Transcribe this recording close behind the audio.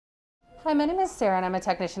Hi, my name is Sarah and I'm a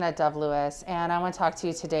technician at DLEAH, and I want to talk to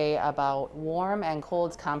you today about warm and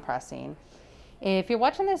cold compressing. If you're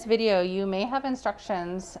watching this video, you may have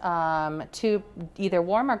instructions to either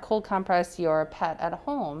warm or cold compress your pet at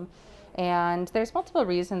home. And there's multiple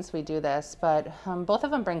reasons we do this, but both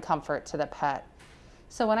of them bring comfort to the pet.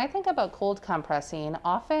 So when I think about cold compressing,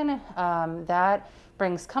 often that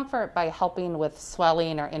brings comfort by helping with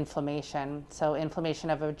swelling or inflammation. So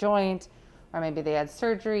inflammation of a joint, or maybe they had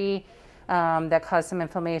surgery that caused some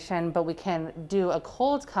inflammation, but we can do a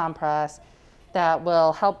cold compress that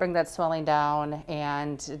will help bring that swelling down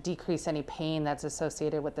and decrease any pain that's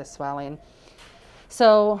associated with the swelling.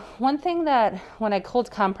 So one thing that when I cold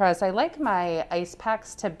compress, I like my ice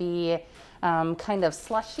packs to be kind of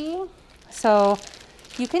slushy. So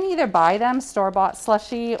you can either buy them store-bought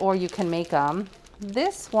slushy or you can make them.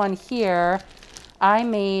 This one here I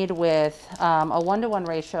made with a 1-to-1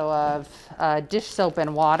 ratio of dish soap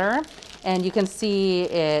and water, and you can see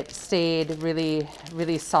it stayed really,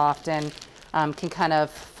 really soft and can kind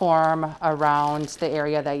of form around the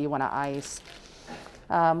area that you want to ice.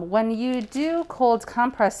 When you do cold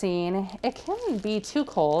compressing, it can be too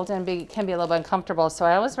cold and can be a little bit uncomfortable. So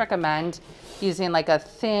I always recommend using like a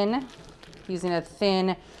thin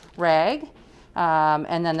rag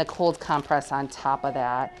and then the cold compress on top of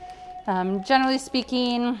that. Generally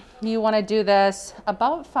speaking, you want to do this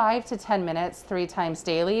about 5 to 10 minutes 3 times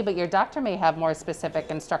daily, but your doctor may have more specific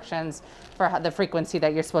instructions for the frequency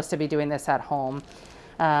that you're supposed to be doing this at home.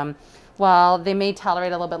 While they may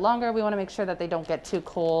tolerate a little bit longer, we want to make sure that they don't get too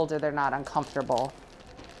cold or they're not uncomfortable.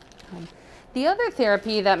 The other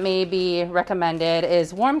therapy that may be recommended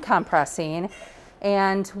is warm compressing.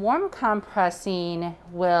 And warm compressing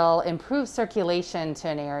will improve circulation to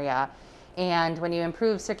an area. And when you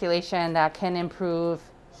improve circulation, that can improve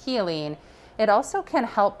healing. It also can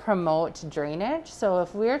help promote drainage. So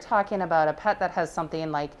if we're talking about a pet that has something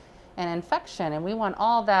like an infection and we want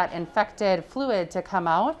all that infected fluid to come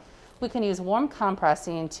out, we can use warm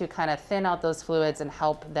compressing to kind of thin out those fluids and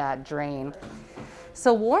help that drain.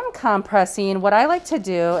 So warm compressing, what I like to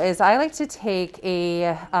do is I like to take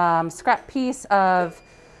a scrap piece of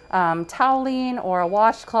toweling or a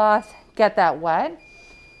washcloth, get that wet,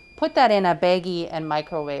 put that in a baggie and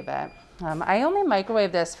microwave it. I only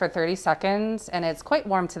microwave this for 30 seconds and it's quite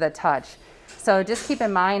warm to the touch. So just keep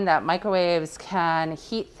in mind that microwaves can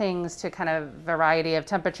heat things to kind of variety of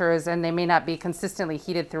temperatures and they may not be consistently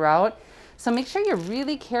heated throughout. So make sure you're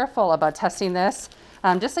really careful about testing this.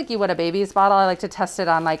 Just like you would a baby's bottle, I like to test it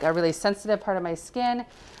on like a really sensitive part of my skin.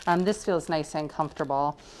 This feels nice and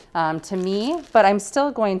comfortable to me, but I'm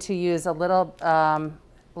still going to use a little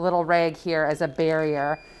rag here as a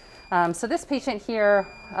barrier. So this patient here,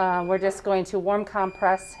 we're just going to warm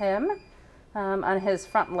compress him on his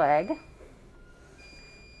front leg.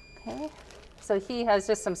 Okay, so he has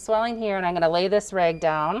just some swelling here and I'm going to lay this rag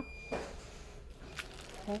down.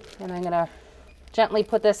 Okay, and I'm going to gently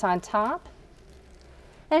put this on top.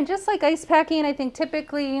 And just like ice packing, I think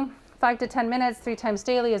typically 5 to 10 minutes 3 times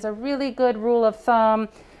daily is a really good rule of thumb.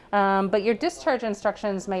 But your discharge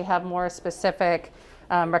instructions may have more specific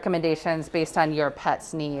recommendations based on your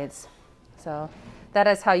pet's needs. So that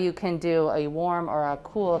is how you can do a warm or a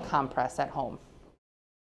cool compress at home.